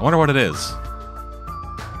 I wonder what it is.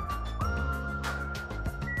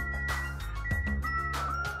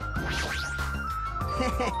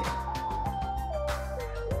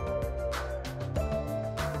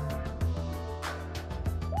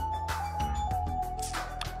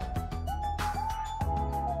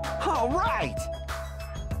 All right!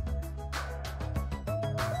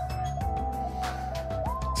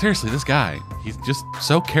 Seriously, this guy, he's just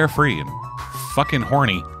so carefree and fucking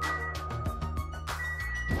horny.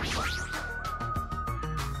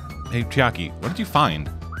 Hey, Chiaki, what did you find?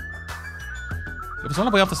 It was on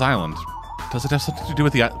the way off this island. Does it have something to do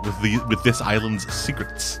with with this island's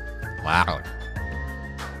secrets? Wow.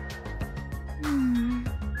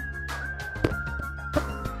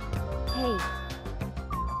 Hey.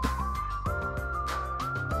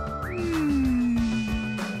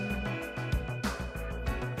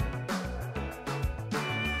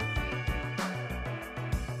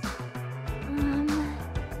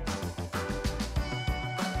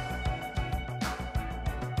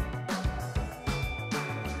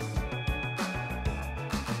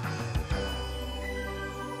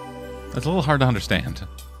 It's a little hard to understand.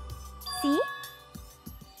 See?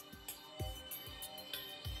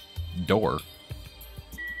 Door.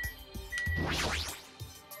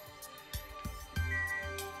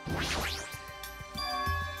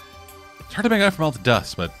 It's hard to make out from all the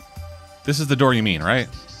dust, but this is the door you mean, right?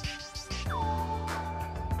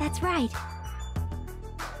 That's right.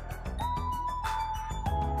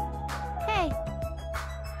 Hey.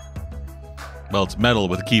 Well, it's metal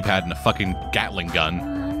with a keypad and a fucking Gatling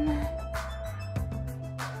gun.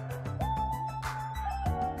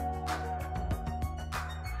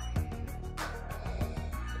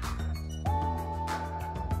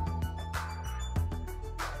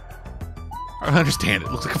 I don't understand.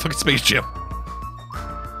 It looks like a fucking spaceship.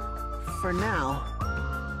 For now.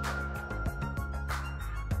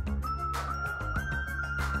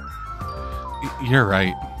 You're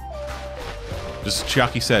right. Just as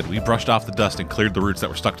Chiaki said, we brushed off the dust and cleared the roots that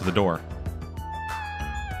were stuck to the door.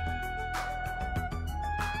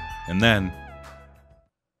 And then...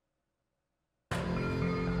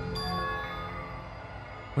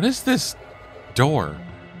 what is this door?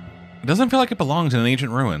 It doesn't feel like it belongs in an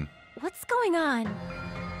ancient ruin. What's going on?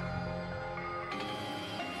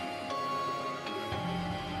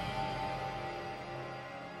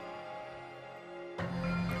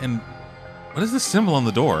 And what is this symbol on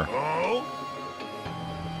the door? Oh?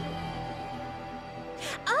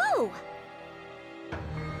 Oh!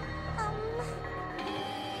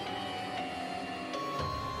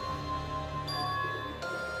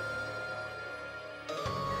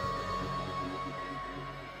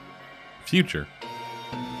 Future.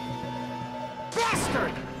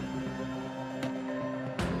 Bastard!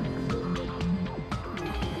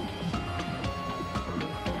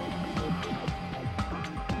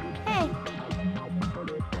 Hey,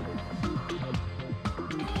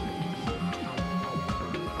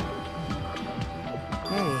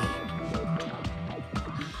 Hey.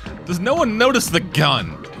 Does no one notice the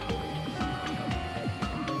gun?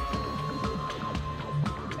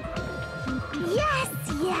 yes,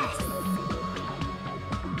 yes.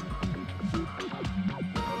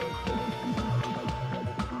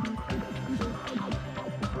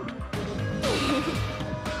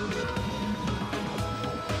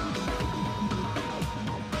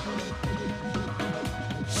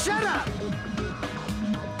 Shut up!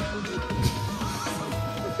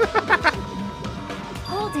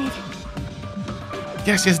 Hold it.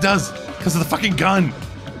 Yes, it does. Because of the fucking gun.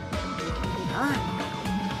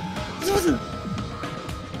 See?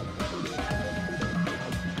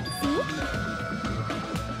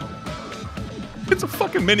 It's a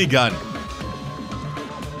fucking minigun.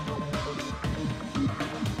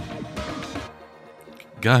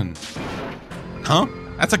 Gun. Huh?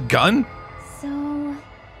 That's a gun? So,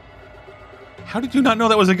 How did you not know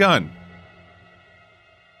that was a gun?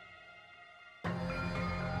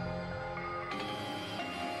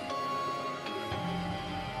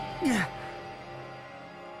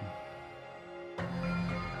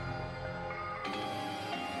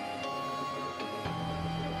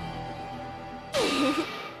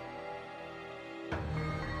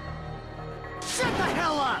 Shut the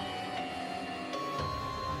hell up!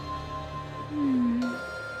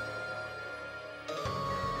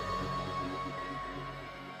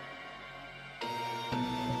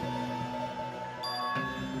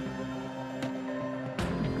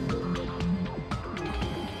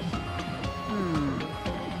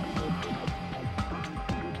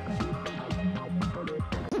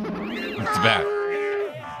 It's bad.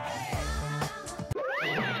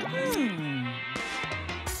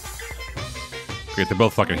 Great, they're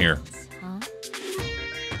both fucking here.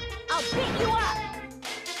 I'll pick you up.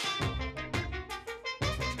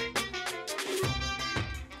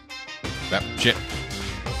 That shit.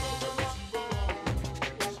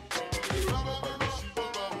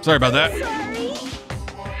 Sorry about that.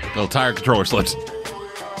 Little tire controller slipped.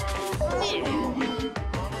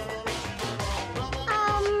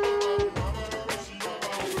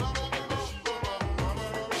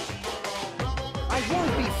 I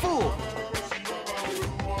won't be fooled!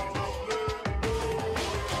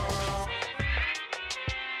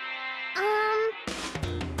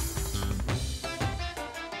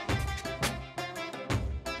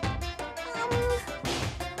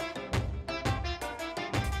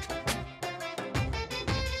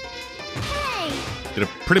 hey! Did a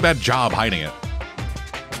pretty bad job hiding it.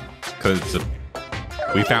 Because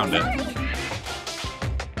we found it. You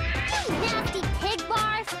nasty pig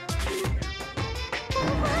barf!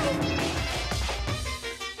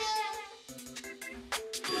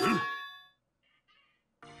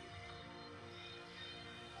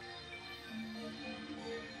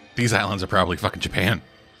 These islands are probably fucking Japan.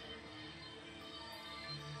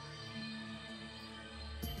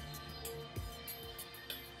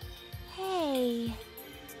 Hey.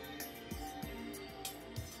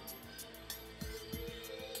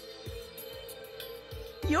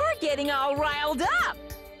 You're getting all riled up.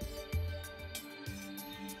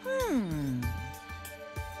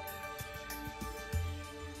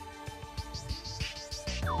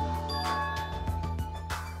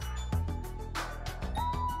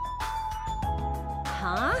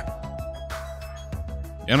 Huh?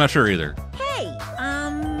 Yeah, I'm not sure either. Hey,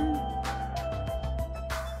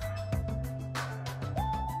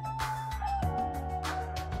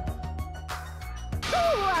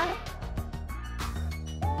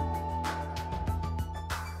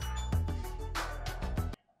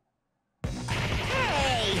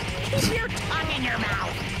 Keep your tongue in your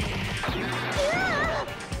mouth. Ah!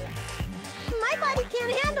 My body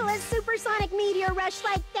can't handle a supersonic meteor rush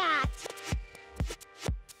like that.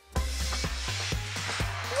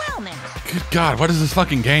 Well, then. Good God, what is this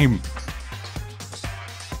fucking game?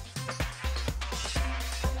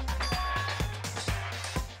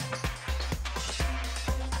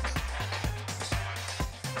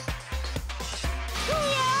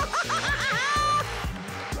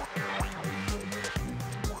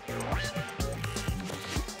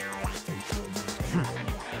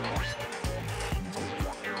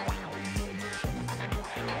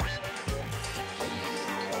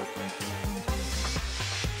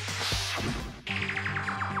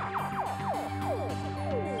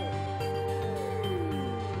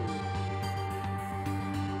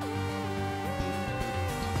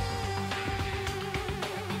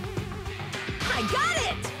 I got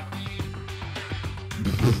it!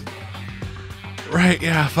 Right,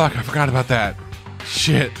 yeah, fuck, I forgot about that.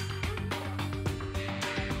 Shit.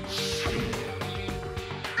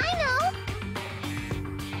 I know.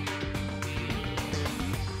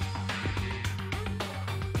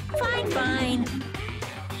 Fine.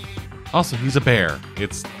 Also, he's a bear.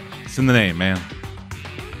 It's in the name, man.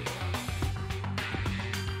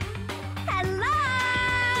 Hello.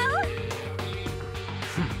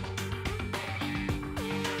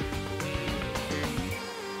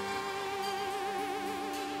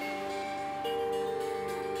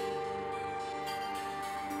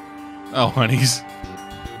 Oh, honeys.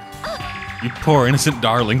 You poor innocent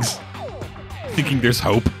darlings. Thinking there's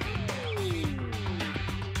hope.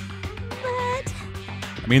 But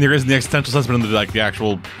I mean, there isn't the existential sense, but in the, like, the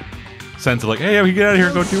actual sense of like, hey, we can get out of here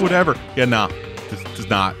and go do whatever. Yeah, nah. Just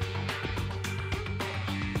not.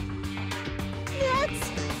 that's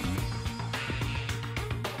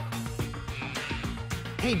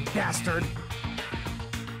Hey, bastard.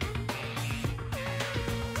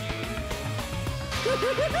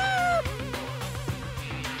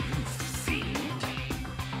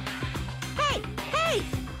 Hey!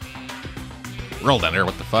 World Ender,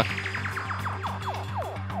 what the fuck?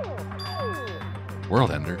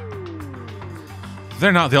 World Ender?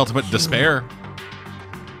 They're not the ultimate despair.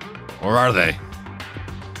 Or are they?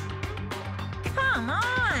 Come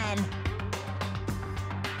on!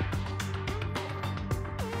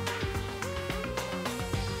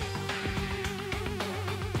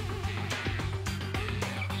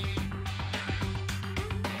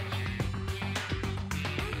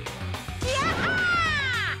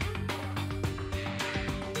 Yeah!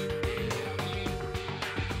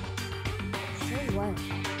 Say what?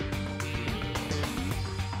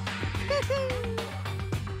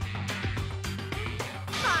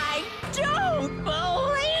 I don't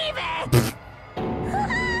believe it!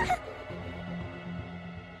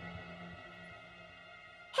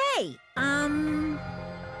 Hey,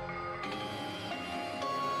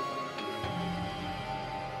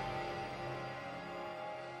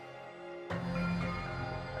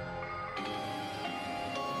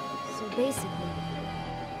 So basically,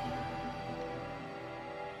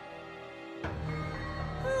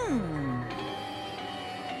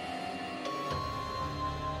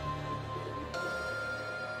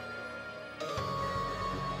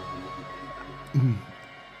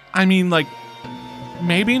 I mean, like,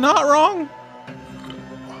 maybe not wrong?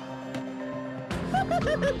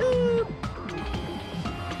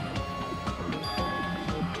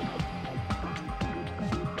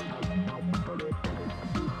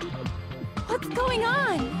 what's going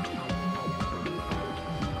on?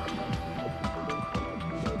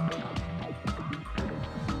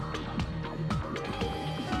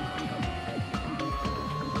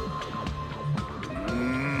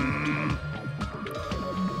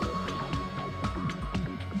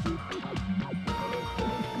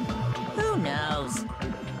 who knows?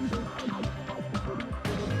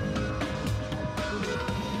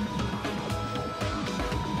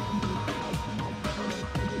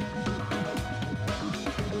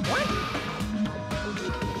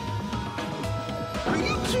 Are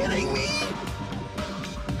you kidding me?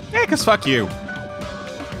 Yeah, 'cause fuck you.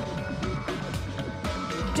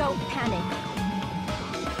 Don't panic.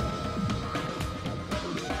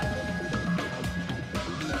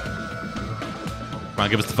 Come on,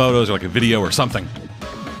 give us the photos or like a video or something.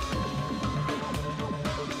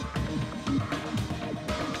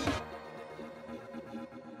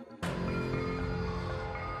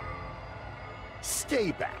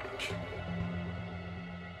 Stay back.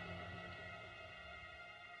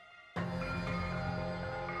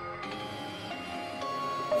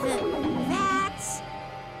 That's...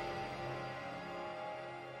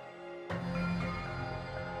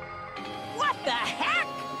 What the heck?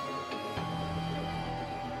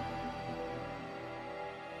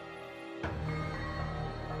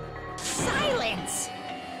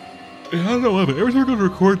 I don't know, but every time I go to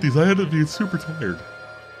record these, I end up being super tired.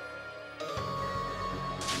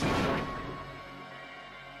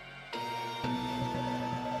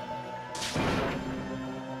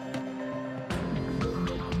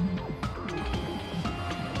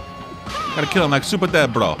 Gotta kill him like super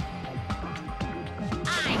dead, bro.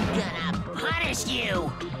 I'm gonna punish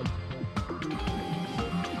you.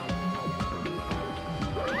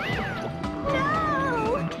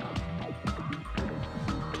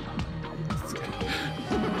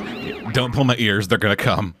 Don't pull my ears, they're gonna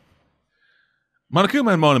come.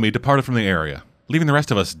 Monokuma and Monami departed from the area, leaving the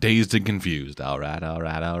rest of us dazed and confused. Alright.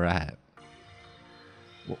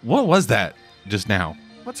 What was that just now?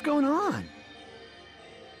 What's going on?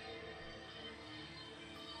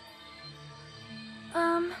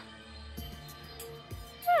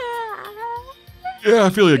 Yeah,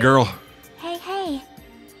 I feel you, girl. Hey.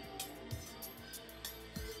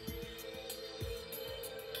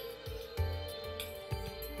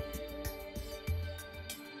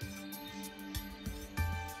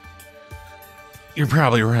 You're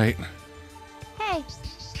probably right. Hey.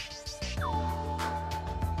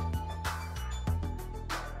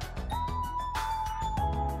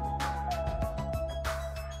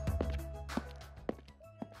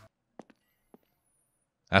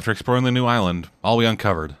 After exploring the new island, all we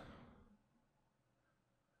uncovered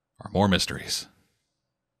are more mysteries.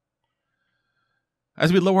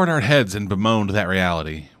 As we lowered our heads and bemoaned that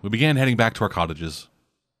reality, we began heading back to our cottages.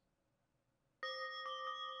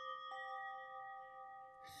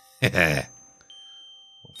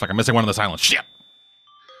 Fuck, I'm missing one on this island. Shit!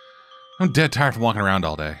 I'm dead tired from walking around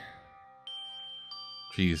all day.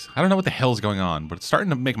 Jeez, I don't know what the hell's going on, but it's starting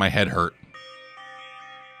to make my head hurt.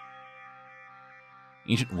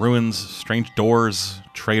 Ancient ruins, strange doors,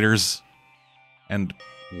 traitors, and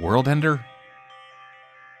world ender?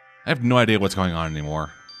 I have no idea what's going on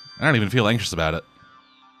anymore. I don't even feel anxious about it.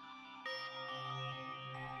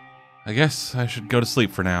 I guess I should go to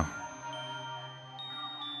sleep for now.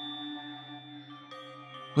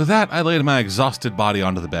 With that, I laid my exhausted body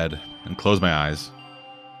onto the bed and closed my eyes.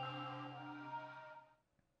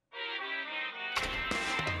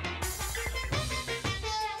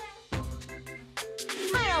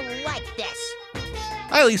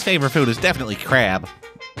 My least favorite food is definitely crab.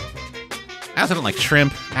 I also don't like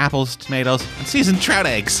shrimp, apples, tomatoes, and seasoned trout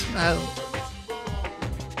eggs. I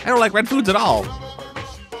don't like red foods at all.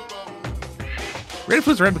 Red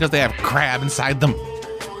foods are red because they have crab inside them.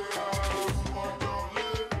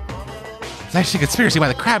 It's actually a conspiracy by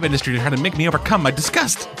the crab industry to try to make me overcome my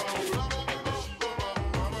disgust.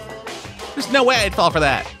 There's no way I'd fall for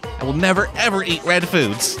that. I will never ever eat red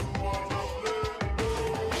foods.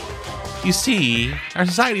 You see, our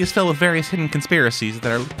society is filled with various hidden conspiracies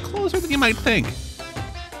that are closer than you might think.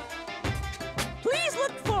 Please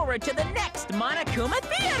look forward to the next Monokuma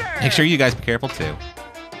Theater. Make sure you guys be careful too.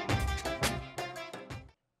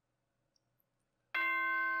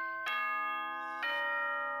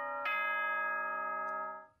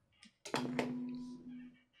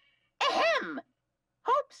 Ahem.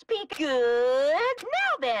 Hope speak good.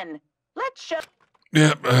 Now then, let's show.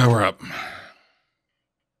 Yep, we're up.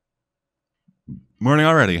 Morning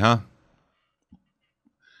already, huh?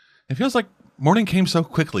 It feels like morning came so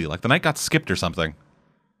quickly, like the night got skipped or something.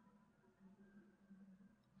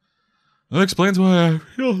 That explains why I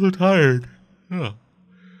feel so tired. Oh.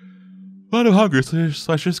 But I'm hungry,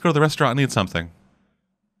 so I should just go to the restaurant and eat something.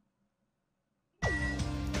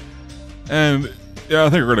 And yeah,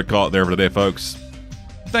 I think we're going to call it there for today, folks.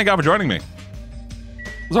 Thank God for joining me.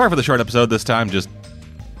 Sorry for the short episode this time,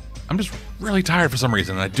 I'm just really tired for some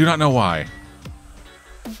reason, and I do not know why.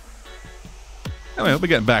 Anyway, we'll be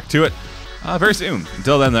getting back to it very soon.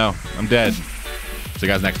 Until then, though, I'm dead. See you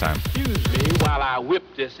guys next time. Excuse me while I whip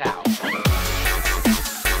this out.